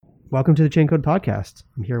Welcome to the Chaincode podcast.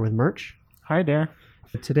 I'm here with Murch. Hi there.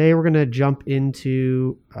 Today we're going to jump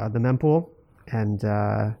into the Mempool, and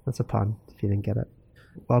that's a pun if you didn't get it.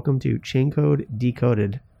 Welcome to Chaincode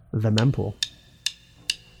Decoded, the Mempool.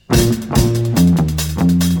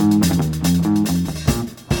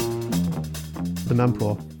 The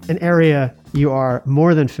Mempool, an area you are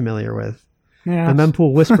more than familiar with. Yeah. The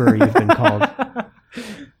Mempool Whisperer, you've been called.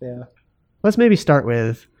 Yeah. Let's maybe start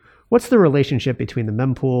with, what's the relationship between the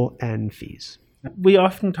mempool and fees? We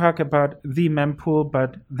often talk about the mempool,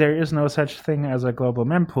 but there is no such thing as a global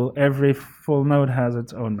mempool. Every full node has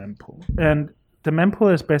its own mempool. And the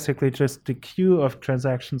mempool is basically just the queue of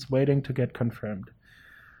transactions waiting to get confirmed,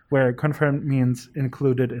 where confirmed means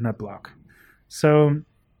included in a block. So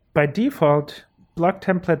by default, block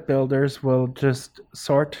template builders will just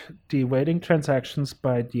sort the waiting transactions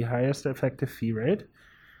by the highest effective fee rate,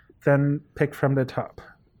 then pick from the top.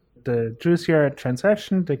 The juicier a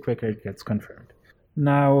transaction, the quicker it gets confirmed.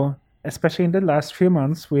 Now, especially in the last few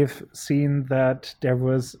months, we've seen that there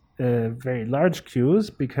was very large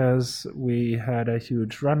queues because we had a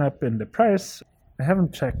huge run-up in the price. I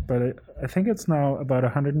haven't checked, but I think it's now about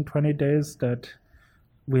 120 days that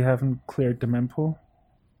we haven't cleared the mempool.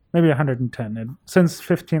 Maybe 110, since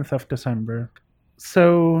 15th of December.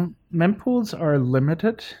 So mempools are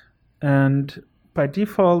limited, and by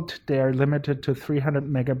default, they are limited to 300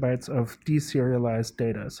 megabytes of deserialized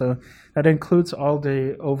data. So that includes all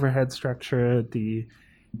the overhead structure, the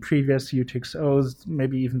previous UTXOs,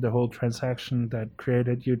 maybe even the whole transaction that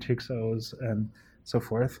created UTXOs and so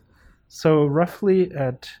forth. So roughly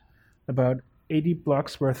at about 80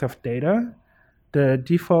 blocks worth of data, the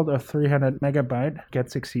default of 300 megabyte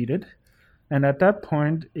gets exceeded. And at that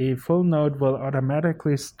point, a full node will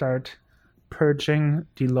automatically start purging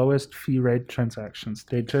the lowest fee rate transactions.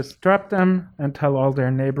 They just drop them and tell all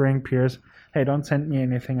their neighboring peers, hey, don't send me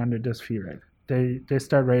anything under this fee rate. They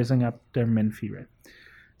start raising up their min fee rate.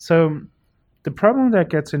 So the problem that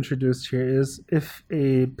gets introduced here is if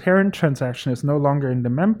a parent transaction is no longer in the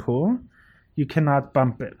mempool, you cannot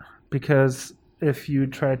bump it, because if you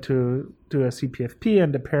try to do a CPFP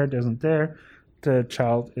and the parent isn't there, the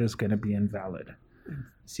child is going to be invalid.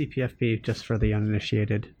 CPFP, just for the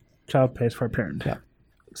uninitiated. Child pays for parent. Yeah.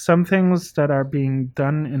 Some things that are being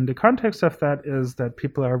done in the context of that is that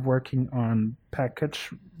people are working on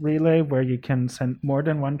package relay, where you can send more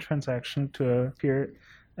than one transaction to appear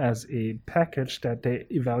as a package that they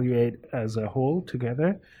evaluate as a whole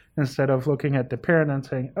together, instead of looking at the parent and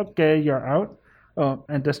saying, okay, you're out. Oh,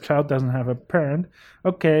 and this child doesn't have a parent.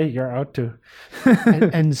 Okay, you're out too.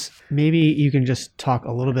 and maybe you can just talk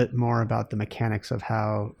a little bit more about the mechanics of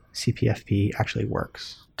how CPFP actually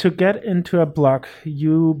works. To get into a block,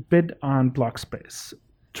 you bid on block space.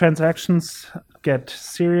 Transactions get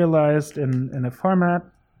serialized in a format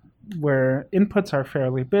where inputs are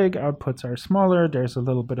fairly big, outputs are smaller. There's a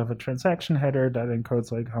little bit of a transaction header that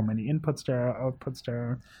encodes like how many inputs there are, outputs there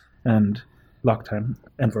are, and lock time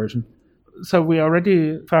and version. So we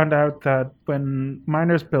already found out that when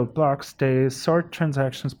miners build blocks, they sort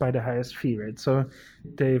transactions by the highest fee rate. So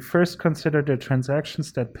they first consider the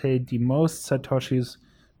transactions that pay the most satoshis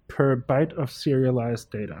per byte of serialized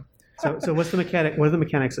data. So what's the mechanic? What are the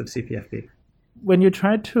mechanics of CPFP? When you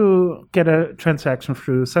try to get a transaction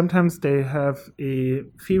through, sometimes they have a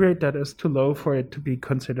fee rate that is too low for it to be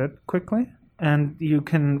considered quickly, and you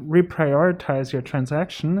can reprioritize your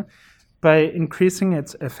transaction by increasing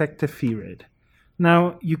its effective fee rate.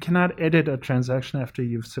 Now, you cannot edit a transaction after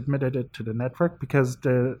you've submitted it to the network because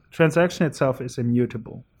the transaction itself is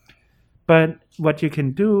immutable. But what you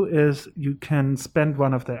can do is you can spend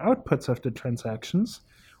one of the outputs of the transactions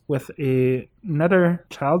with another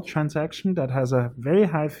child transaction that has a very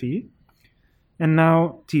high fee. And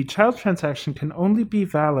now the child transaction can only be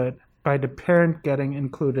valid by the parent getting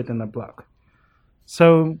included in a block.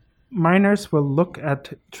 So miners will look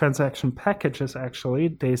at transaction packages, actually.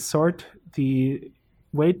 They sort the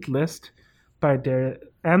wait list by their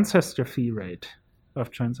ancestor fee rate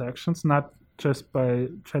of transactions, not just by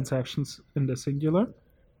transactions in the singular.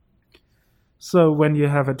 So when you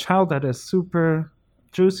have a child that is super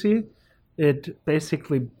juicy, it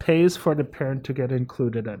basically pays for the parent to get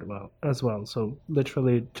included as well. So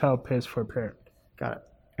literally, child pays for parent. Got it.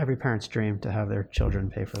 Every parent's dream to have their children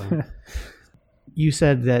pay for them. You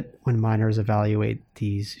said that when miners evaluate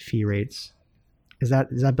these fee rates, is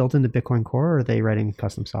that built into Bitcoin Core, or are they writing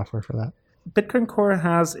custom software for that? Bitcoin Core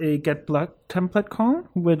has a get block template call,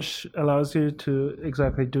 which allows you to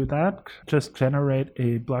exactly do that. Just generate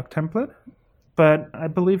a block template. But I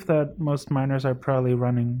believe that most miners are probably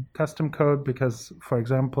running custom code because, for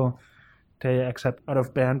example, they accept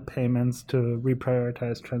out-of-band payments to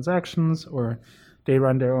reprioritize transactions, or they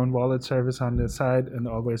run their own wallet service on the side and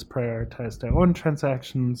always prioritize their own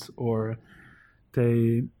transactions, or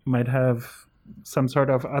they might have some sort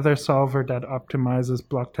of other solver that optimizes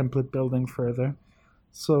block template building further.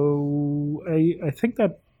 So I think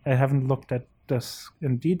that I haven't looked at this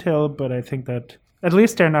in detail, but I think that at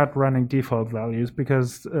least they're not running default values,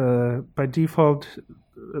 because by default,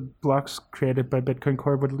 blocks created by Bitcoin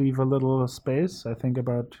Core would leave a little space, I think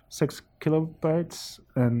about 6 kilobytes,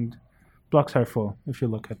 and blocks are full if you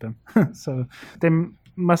look at them. So they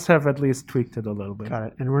must have at least tweaked it a little bit. Got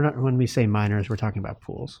it. And we're not, when we say miners, we're talking about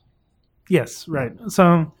pools. Yes, right.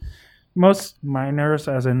 So most miners,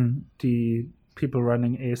 as in the people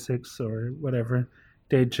running ASICs or whatever,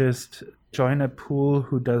 they just join a pool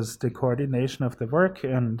who does the coordination of the work,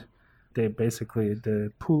 and they basically,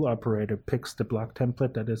 the pool operator picks the block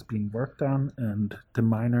template that is being worked on, and the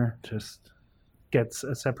miner just gets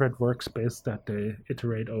a separate workspace that they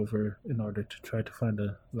iterate over in order to try to find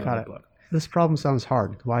a valid block. This problem sounds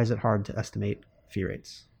hard. Why is it hard to estimate fee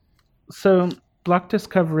rates? So block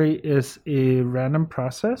discovery is a random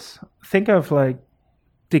process. Think of like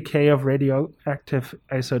decay of radioactive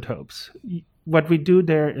isotopes. What we do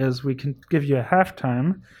there is we can give you a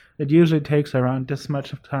half-time. It usually takes around this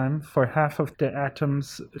much of time for half of the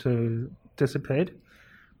atoms to dissipate.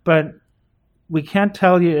 But we can't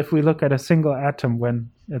tell you if we look at a single atom when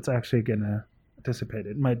it's actually going to dissipate.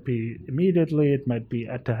 It might be immediately, it might be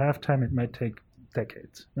at the half-time, it might take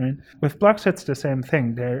decades, right? With blocks, it's the same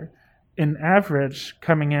thing. They're, in average,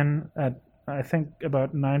 coming in at, I think,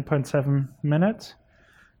 about 9.7 minutes.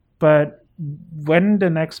 But when the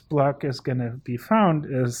next block is going to be found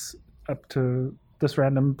is up to this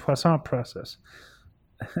random Poisson process.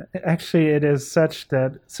 Actually, it is such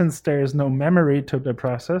that since there is no memory to the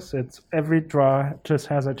process, it's every draw just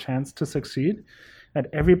has a chance to succeed. At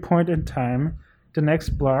every point in time, the next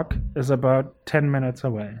block is about 10 minutes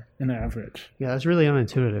away in average. Yeah, it's really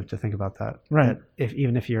unintuitive to think about that. Right. That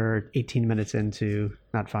even if you're 18 minutes into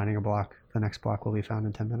not finding a block, the next block will be found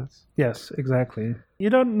in 10 minutes. Yes, exactly. You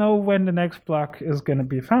don't know when the next block is going to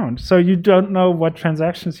be found. So you don't know what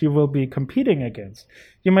transactions you will be competing against.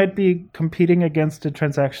 You might be competing against the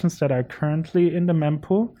transactions that are currently in the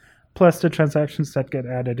mempool, plus the transactions that get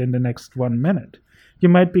added in the next 1 minute. You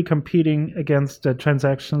might be competing against the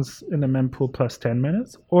transactions in the mempool plus 10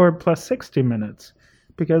 minutes or plus 60 minutes,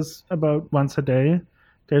 because about once a day,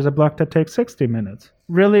 there's a block that takes 60 minutes.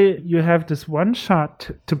 Really, you have this one shot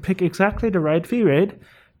to pick exactly the right V rate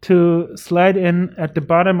to slide in at the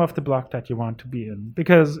bottom of the block that you want to be in.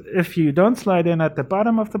 Because if you don't slide in at the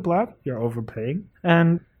bottom of the block, you're overpaying.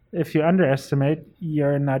 And if you underestimate,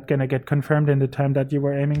 you're not going to get confirmed in the time that you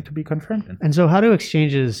were aiming to be confirmed in. And so how do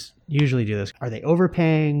exchanges usually do this? Are they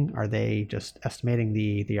overpaying? Are they just estimating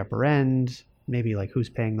the upper end? Maybe like who's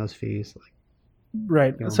paying those fees?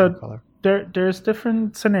 Right. So there's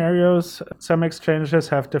different scenarios. Some exchanges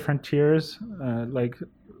have different tiers, like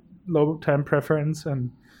low time preference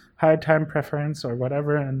and high time preference or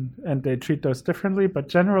whatever, and they treat those differently. But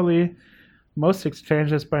generally, most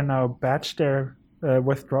exchanges by now batch their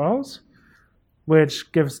withdrawals,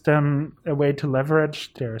 which gives them a way to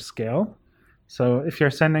leverage their scale. So if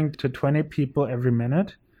you're sending to 20 people every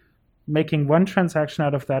minute, making one transaction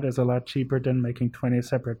out of that is a lot cheaper than making 20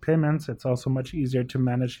 separate payments. It's also much easier to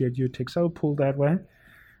manage your UTXO pool that way.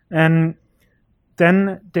 And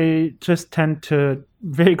then they just tend to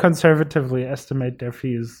very conservatively estimate their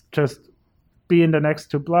fees, just be in the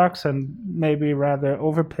next two blocks and maybe rather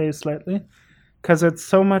overpay slightly, because it's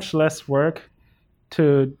so much less work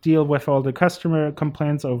to deal with all the customer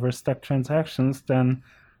complaints over stuck transactions than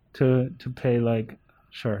to pay like,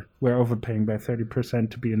 sure, we're overpaying by 30%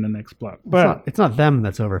 to be in the next block. But it's not them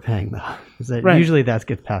that's overpaying though. Right. Usually that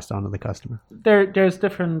gets passed on to the customer. There's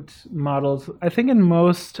different models. I think in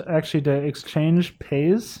most, actually, the exchange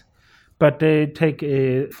pays, but they take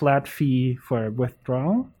a flat fee for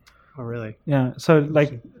withdrawal. Oh, really? Yeah. So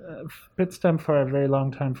like Bitstamp for a very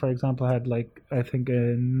long time, for example, had like, I think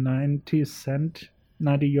a 90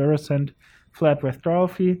 euro cent flat withdrawal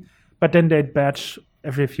fee, but then they'd batch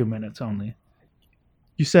every few minutes only.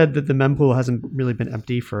 You said that the mempool hasn't really been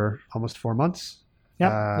empty for almost 4 months.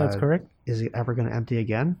 Yeah, that's correct. Is it ever going to empty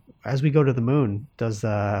again? As we go to the moon,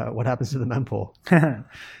 what happens to the mempool?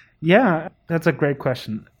 Yeah, that's a great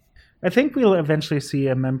question. I think we'll eventually see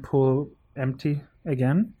a mempool empty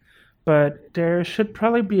again, but there should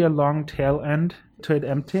probably be a long tail end to it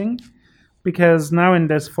emptying, because now in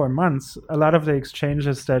this 4 months, a lot of the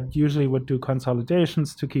exchanges that usually would do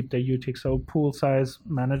consolidations to keep the UTXO pool size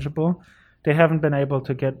manageable they haven't been able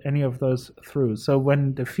to get any of those through. So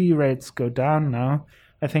when the fee rates go down now,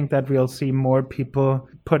 I think that we'll see more people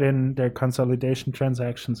put in their consolidation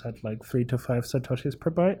transactions at like 3 to 5 satoshis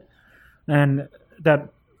per byte. And that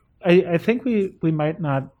I think we might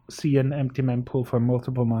not see an empty mempool for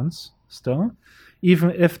multiple months still,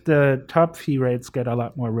 even if the top fee rates get a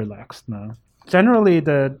lot more relaxed now. Generally,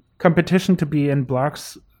 the competition to be in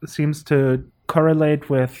blocks seems to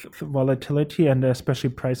correlate with volatility and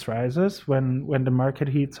especially price rises. When the market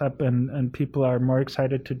heats up and people are more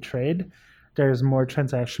excited to trade, there's more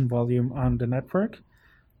transaction volume on the network.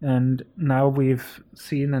 And now we've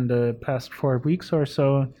seen in the past 4 weeks or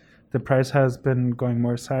so, the price has been going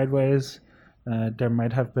more sideways. There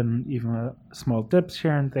might have been even small dips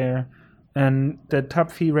here and there. And the top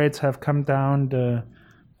fee rates have come down.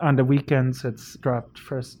 On the weekends, it's dropped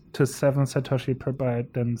first to 7 satoshi per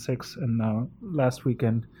byte, then 6, and now last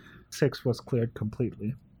weekend, 6 was cleared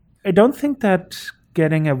completely. I don't think that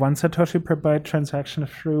getting a 1 satoshi per byte transaction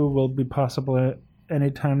through will be possible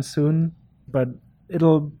anytime soon, but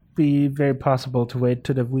it'll be very possible to wait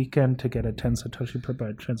to the weekend to get a 10 satoshi per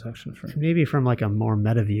byte transaction through. Maybe from like a more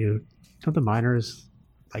meta view, don't the miners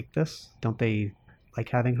like this? Don't they like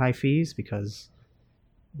having high fees? Because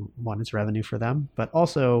one, it's revenue for them, but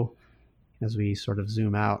also as we sort of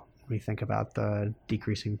zoom out, we think about the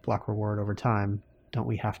decreasing block reward over time. Don't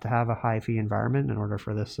we have to have a high fee environment in order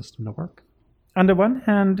for this system to work? On the one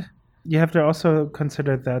hand, you have to also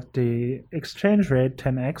consider that the exchange rate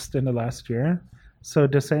 10x'd in the last year. So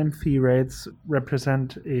the same fee rates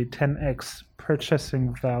represent a 10x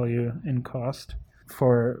purchasing value in cost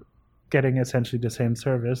for getting essentially the same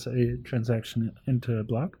service, a transaction into a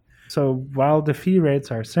block. So while the fee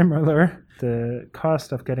rates are similar, the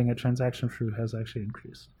cost of getting a transaction through has actually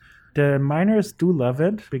increased. The miners do love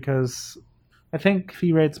it because I think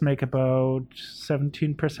fee rates make about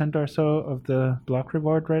 17% or so of the block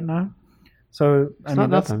reward right now. So it's not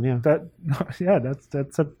nothing, yeah.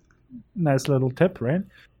 That's a nice little tip, right?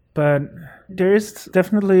 But there is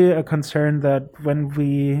definitely a concern that when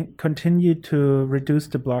we continue to reduce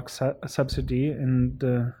the block subsidy in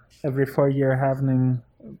the every 4-year halvening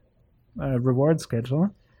reward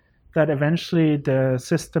schedule, that eventually the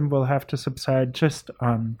system will have to subside just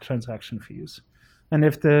on transaction fees. And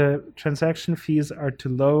if the transaction fees are too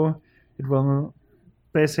low, it will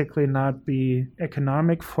basically not be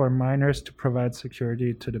economic for miners to provide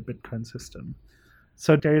security to the Bitcoin system.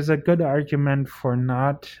 So there is a good argument for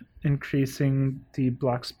not increasing the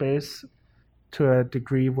block space to a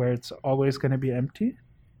degree where it's always going to be empty.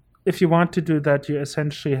 If you want to do that, you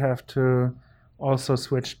essentially have to also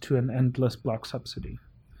switch to an endless block subsidy.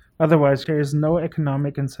 Otherwise, there is no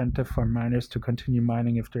economic incentive for miners to continue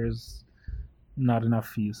mining if there's not enough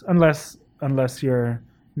fees, unless your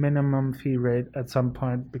minimum fee rate at some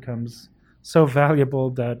point becomes so valuable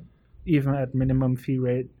that even at minimum fee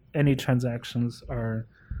rate, any transactions are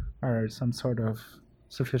some sort of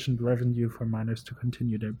sufficient revenue for miners to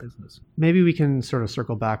continue their business. Maybe we can sort of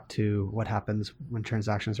circle back to what happens when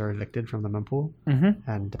transactions are evicted from the mempool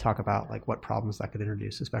and talk about like what problems that could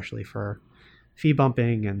introduce, especially for fee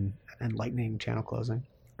bumping and lightning channel closing.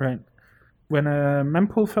 Right. When a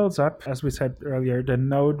mempool fills up, as we said earlier, the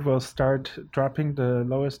node will start dropping the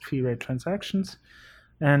lowest fee rate transactions.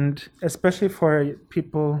 And especially for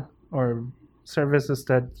people or services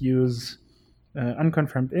that use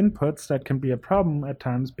unconfirmed inputs, that can be a problem at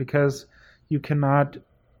times because you cannot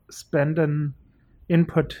spend an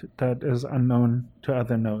input that is unknown to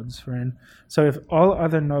other nodes, right? So if all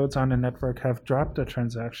other nodes on the network have dropped a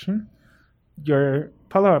transaction, your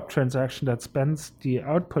follow-up transaction that spends the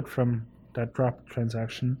output from that dropped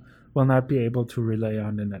transaction will not be able to relay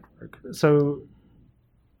on the network. So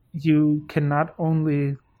you can not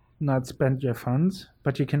only not spend your funds,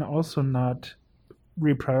 but you can also not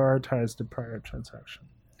reprioritize the prior transaction.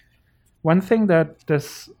 One thing that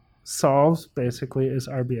this solves basically is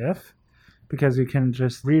RBF, because you can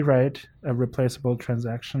just rewrite a replaceable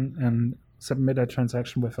transaction and submit a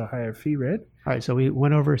transaction with a higher fee rate. All right, so we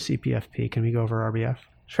went over CPFP. Can we go over RBF?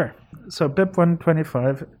 Sure. So BIP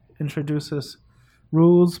 125 introduces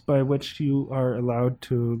rules by which you are allowed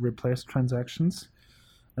to replace transactions.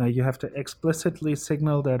 You have to explicitly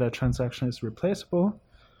signal that a transaction is replaceable.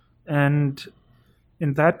 And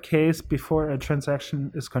in that case, before a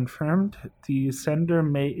transaction is confirmed, the sender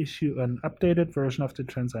may issue an updated version of the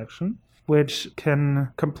transaction, which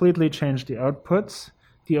can completely change the outputs.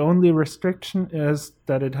 The only restriction is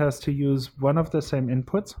that it has to use one of the same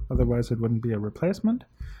inputs, otherwise it wouldn't be a replacement.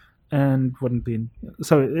 And wouldn't be,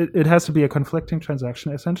 so it has to be a conflicting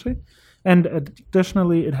transaction essentially. And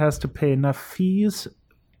additionally, it has to pay enough fees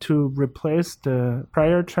to replace the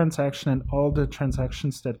prior transaction and all the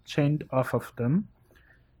transactions that chained off of them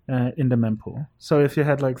in the mempool. So if you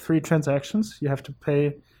had like 3 transactions, you have to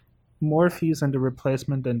pay more fees in the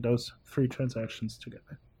replacement than those 3 transactions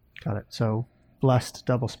together. Got it. So blessed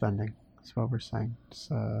double spending is what we're saying.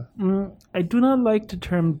 I do not like the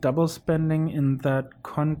term double spending in that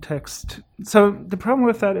context. So the problem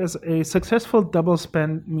with that is a successful double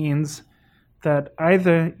spend means that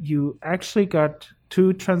either you actually got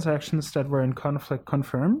 2 transactions that were in conflict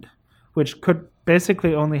confirmed, which could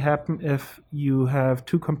basically only happen if you have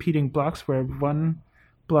 2 competing blocks where one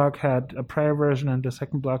block had a prior version and the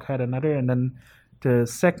second block had another, and then the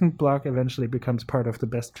second block eventually becomes part of the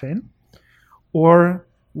best chain. Or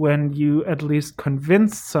when you at least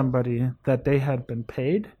convinced somebody that they had been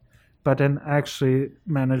paid, but then actually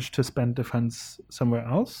managed to spend the funds somewhere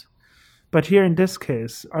else. But here in this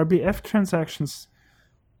case, RBF transactions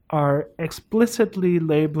are explicitly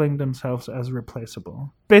labeling themselves as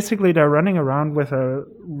replaceable. Basically, they're running around with a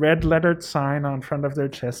red lettered sign on front of their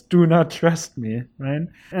chest, "Do not trust me," right?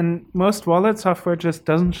 And most wallet software just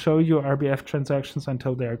doesn't show you RBF transactions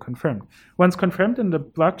until they are confirmed. Once confirmed in the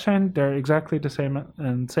blockchain, they're exactly the same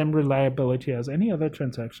and same reliability as any other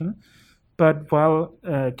transaction. But while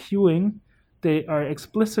queuing, they are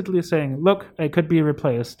explicitly saying, look, I could be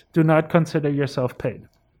replaced. Do not consider yourself paid.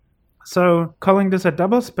 So calling this a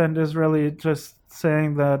double spend is really just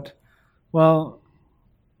saying that, well,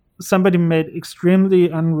 somebody made extremely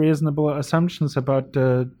unreasonable assumptions about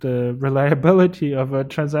the reliability of a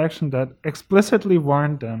transaction that explicitly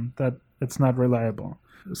warned them that it's not reliable.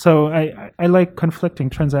 So I like conflicting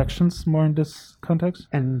transactions more in this context.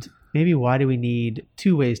 And maybe why do we need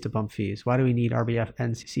 2 ways to bump fees? Why do we need RBF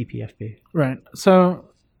and CPFP? Right. So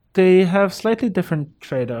they have slightly different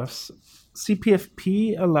trade-offs.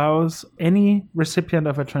 CPFP allows any recipient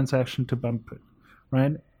of a transaction to bump it,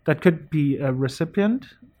 right? That could be a recipient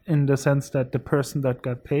in the sense that the person that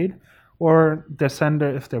got paid, or the sender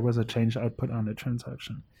if there was a change output on the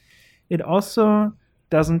transaction. It also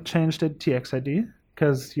doesn't change the TXID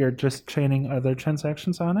because you're just training other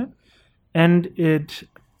transactions on it. And it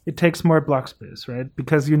takes more block space, right?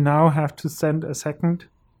 Because you now have to send a second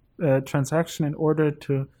transaction in order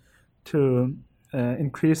to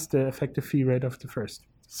increase the effective fee rate of the first.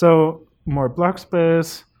 So more block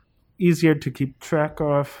space, easier to keep track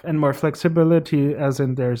of, and more flexibility, as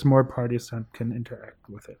in there's more parties that can interact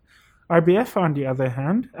with it. RBF, on the other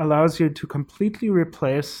hand, allows you to completely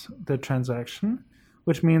replace the transaction,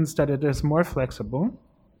 which means that it is more flexible,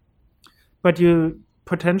 but you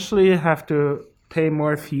potentially have to pay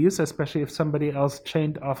more fees, especially if somebody else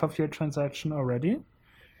chained off of your transaction already.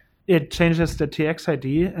 It changes the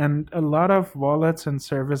TXID, and a lot of wallets and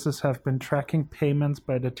services have been tracking payments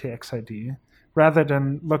by the TXID rather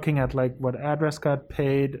than looking at like what address got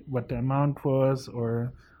paid, what the amount was,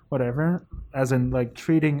 or whatever, as in like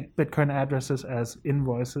treating Bitcoin addresses as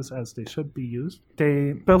invoices as they should be used.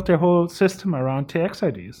 They built their whole system around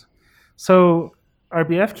TXIDs. So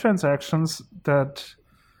RBF transactions that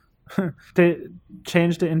they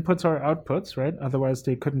change the inputs or outputs, right? Otherwise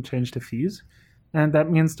they couldn't change the fees. And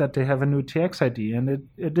that means that they have a new TXID. And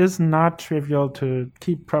it is not trivial to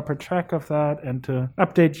keep proper track of that and to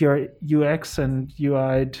update your UX and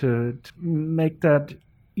UI to make that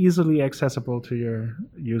easily accessible to your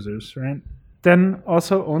users, right? Then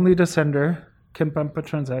also only the sender can bump a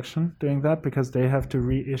transaction doing that because they have to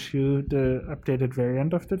reissue the updated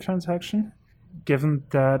variant of the transaction. Given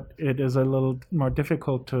that it is a little more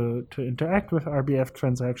difficult to interact with RBF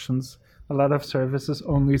transactions, a lot of services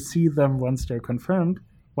only see them once they're confirmed,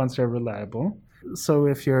 once they're reliable. So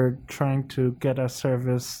if you're trying to get a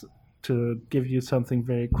service to give you something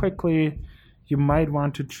very quickly, you might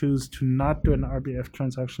want to choose to not do an RBF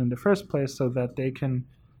transaction in the first place so that they can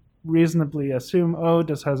reasonably assume, oh,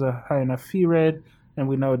 this has a high enough fee rate, and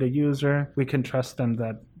we know the user. We can trust them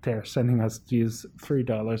that they're sending us these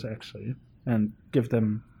 $3 actually, and give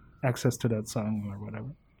them access to that song or whatever.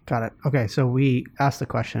 Got it. Okay, so we asked the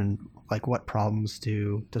question, like, what problems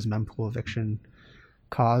does mempool eviction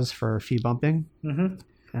cause for fee bumping? Mm-hmm.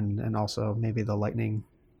 And also maybe the Lightning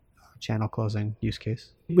channel closing use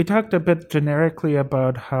case. We talked a bit generically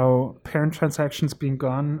about how parent transactions being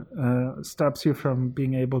gone stops you from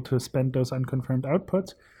being able to spend those unconfirmed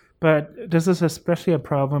outputs. But this is especially a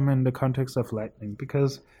problem in the context of Lightning,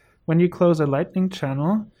 because when you close a Lightning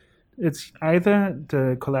channel, it's either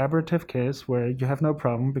the collaborative case where you have no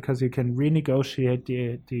problem because you can renegotiate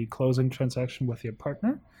the closing transaction with your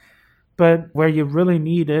partner, but where you really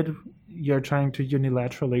need it, you're trying to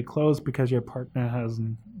unilaterally close because your partner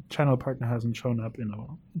hasn't channel partner hasn't shown up in a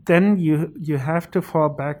while. Then you have to fall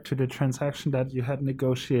back to the transaction that you had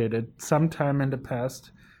negotiated sometime in the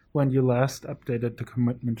past when you last updated the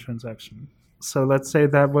commitment transaction. So let's say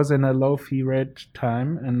that was in a low fee rate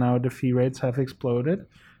time, and now the fee rates have exploded,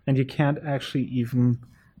 and you can't actually even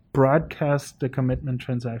broadcast the commitment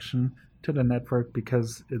transaction to the network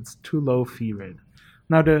because it's too low fee rate.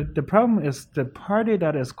 Now, the problem is the party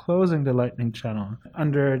that is closing the Lightning channel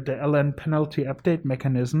under the LN penalty update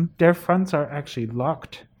mechanism, their funds are actually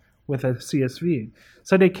locked with a CSV.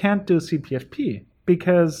 So they can't do CPFP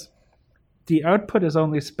because the output is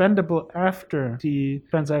only spendable after the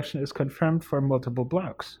transaction is confirmed for multiple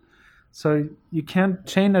blocks. So you can't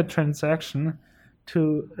chain a transaction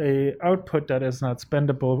to a output that is not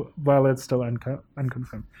spendable while it's still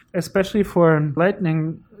unconfirmed. Especially for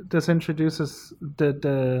Lightning, this introduces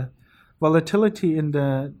the volatility in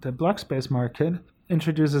the block space market,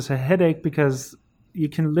 introduces a headache because you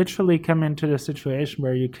can literally come into the situation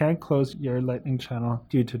where you can't close your Lightning channel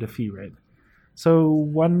due to the fee rate. So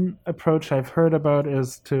one approach I've heard about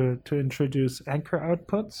is to introduce anchor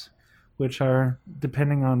outputs, which are,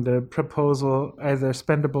 depending on the proposal, either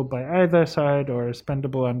spendable by either side or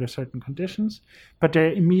spendable under certain conditions, but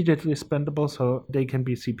they're immediately spendable, so they can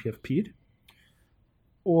be CPFP'd.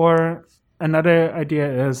 Or another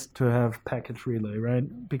idea is to have package relay,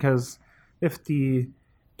 right? Because if the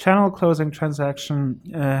channel closing transaction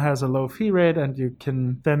has a low fee rate and you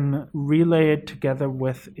can then relay it together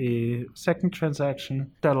with a second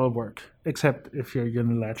transaction, that'll work, except if you're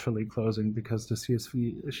unilaterally closing, because the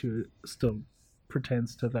CSV issue still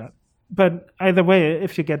pertains to that. But either way,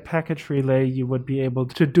 if you get package relay, you would be able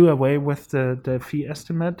to do away with the fee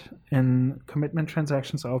estimate in commitment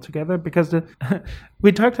transactions altogether, because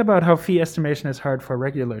we talked about how fee estimation is hard for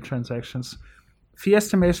regular transactions. Fee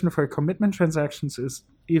estimation for commitment transactions is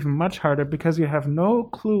even much harder because you have no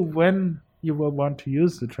clue when you will want to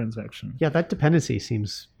use the transaction. Yeah, that dependency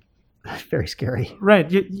seems very scary. Right.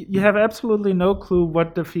 You have absolutely no clue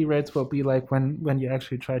what the fee rates will be like when you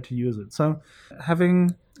actually try to use it. So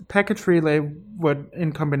having package relay would,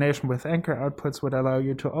 in combination with anchor outputs, would allow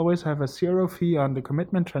you to always have a zero fee on the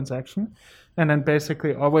commitment transaction, and then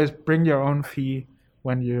basically always bring your own fee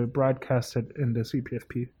when you broadcast it in the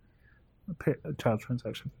CPFP child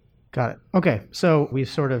transaction. Got it. Okay, so we've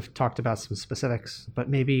sort of talked about some specifics, but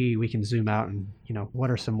maybe we can zoom out and, what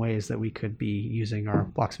are some ways that we could be using our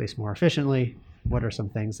block space more efficiently? What are some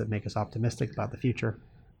things that make us optimistic about the future?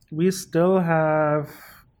 We still have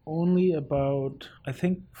only about, I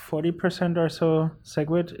think, 40% or so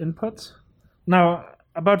SegWit inputs. Now,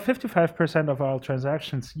 about 55% of all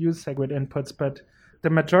transactions use SegWit inputs, but the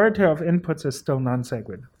majority of inputs is still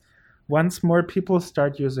non-SegWit. Once more people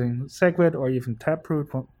start using SegWit or even Taproot,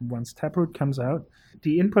 once Taproot comes out,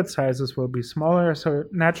 the input sizes will be smaller, so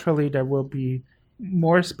naturally there will be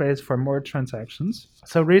more space for more transactions.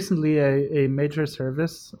 So recently a major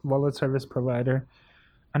wallet service provider,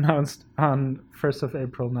 announced on 1st of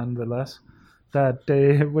April nonetheless, that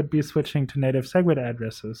they would be switching to native SegWit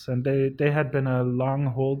addresses, and they had been a long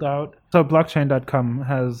holdout. So blockchain.com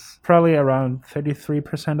has probably around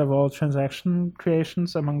 33% of all transaction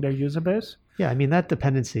creations among their user base. Yeah, I mean, that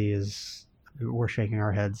dependency is, we're shaking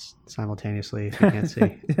our heads simultaneously if you can't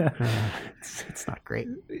see. Yeah. It's not great.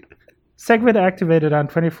 SegWit activated on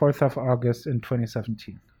 24th of August in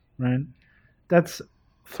 2017, right? That's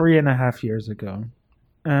 3.5 years ago.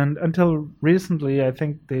 And until recently, I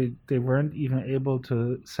think they weren't even able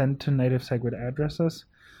to send to native SegWit addresses.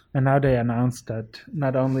 And now they announced that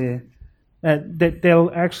not only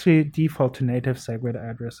they'll actually default to native SegWit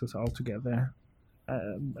addresses altogether.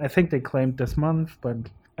 I think they claimed this month, but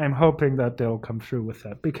I'm hoping that they'll come through with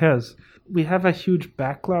that, because we have a huge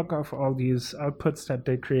backlog of all these outputs that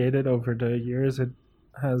they created over the years. It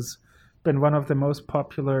has been one of the most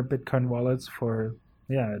popular Bitcoin wallets for,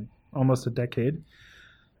 almost a decade.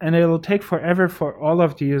 And it'll take forever for all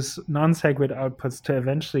of these non-SegWit outputs to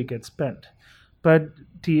eventually get spent. But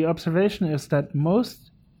the observation is that most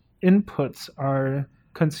inputs are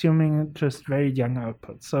consuming just very young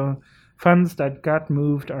outputs. So funds that got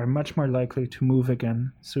moved are much more likely to move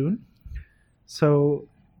again soon. So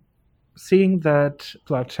seeing that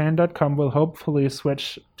blockchain.com will hopefully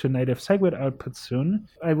switch to native SegWit outputs soon,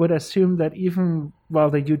 I would assume that even while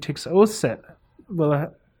the UTXO set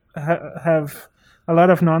will have a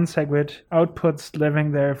lot of non-SegWit outputs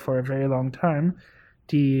living there for a very long time,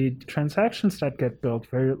 the transactions that get built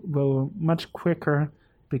will much quicker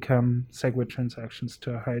become SegWit transactions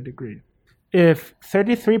to a high degree. If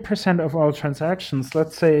 33% of all transactions,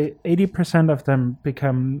 let's say 80% of them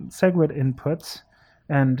become SegWit inputs,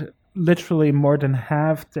 and literally more than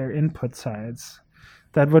half their input size,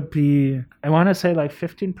 that would be, I want to say, like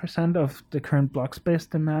 15% of the current block space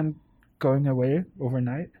demand going away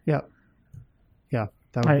overnight. Yeah.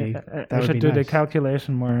 That would be. I should do the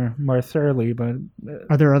calculation more thoroughly, but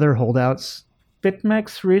are there other holdouts?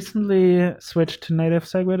 BitMEX recently switched to native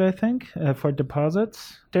SegWit, I think, for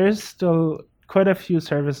deposits. There's still quite a few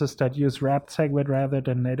services that use wrapped SegWit rather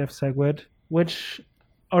than native SegWit, which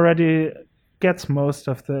already gets most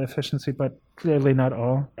of the efficiency, but clearly not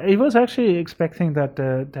all. I was actually expecting that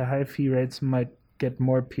the high fee rates might get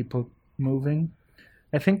more people moving.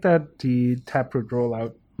 I think that the Taproot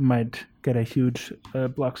rollout might get a huge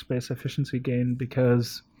block space efficiency gain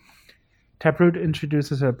because Taproot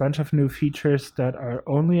introduces a bunch of new features that are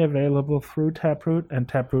only available through Taproot, and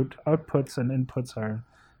Taproot outputs and inputs are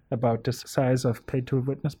about the size of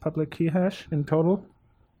pay-to-witness public key hash in total.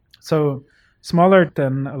 So smaller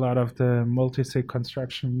than a lot of the multi-sig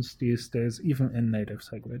constructions these days, even in native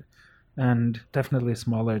SegWit, and definitely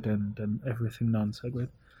smaller than everything non-SegWit.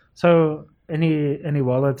 So any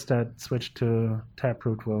wallets that switch to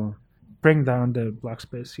Taproot will bring down the block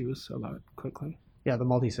space use a lot quickly. Yeah, the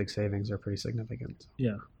multi-sig savings are pretty significant.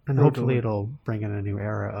 Yeah. And hopefully it'll bring in a new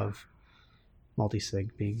era of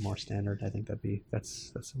multi-sig being more standard. I think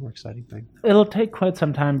that's a more exciting thing. It'll take quite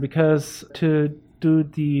some time because to do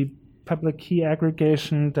the public key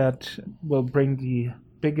aggregation that will bring the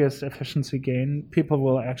biggest efficiency gain, people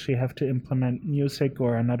will actually have to implement MuSig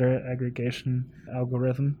or another aggregation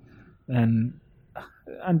algorithm. And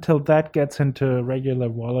until that gets into regular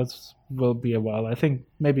wallets will be a while. I think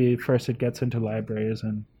maybe first it gets into libraries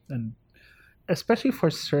and especially for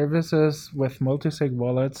services with multi-sig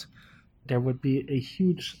wallets, there would be a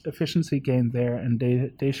huge efficiency gain there, and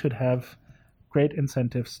they should have great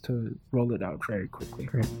incentives to roll it out very quickly.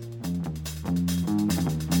 Great.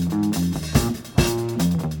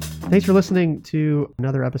 Thanks for listening to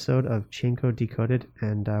another episode of Chaincode Decoded,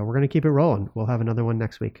 and we're going to keep it rolling. We'll have another one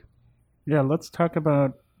next week. Yeah, let's talk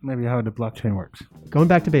about maybe how the blockchain works. Going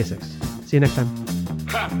back to basics. See you next time.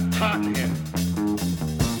 Ha! Him.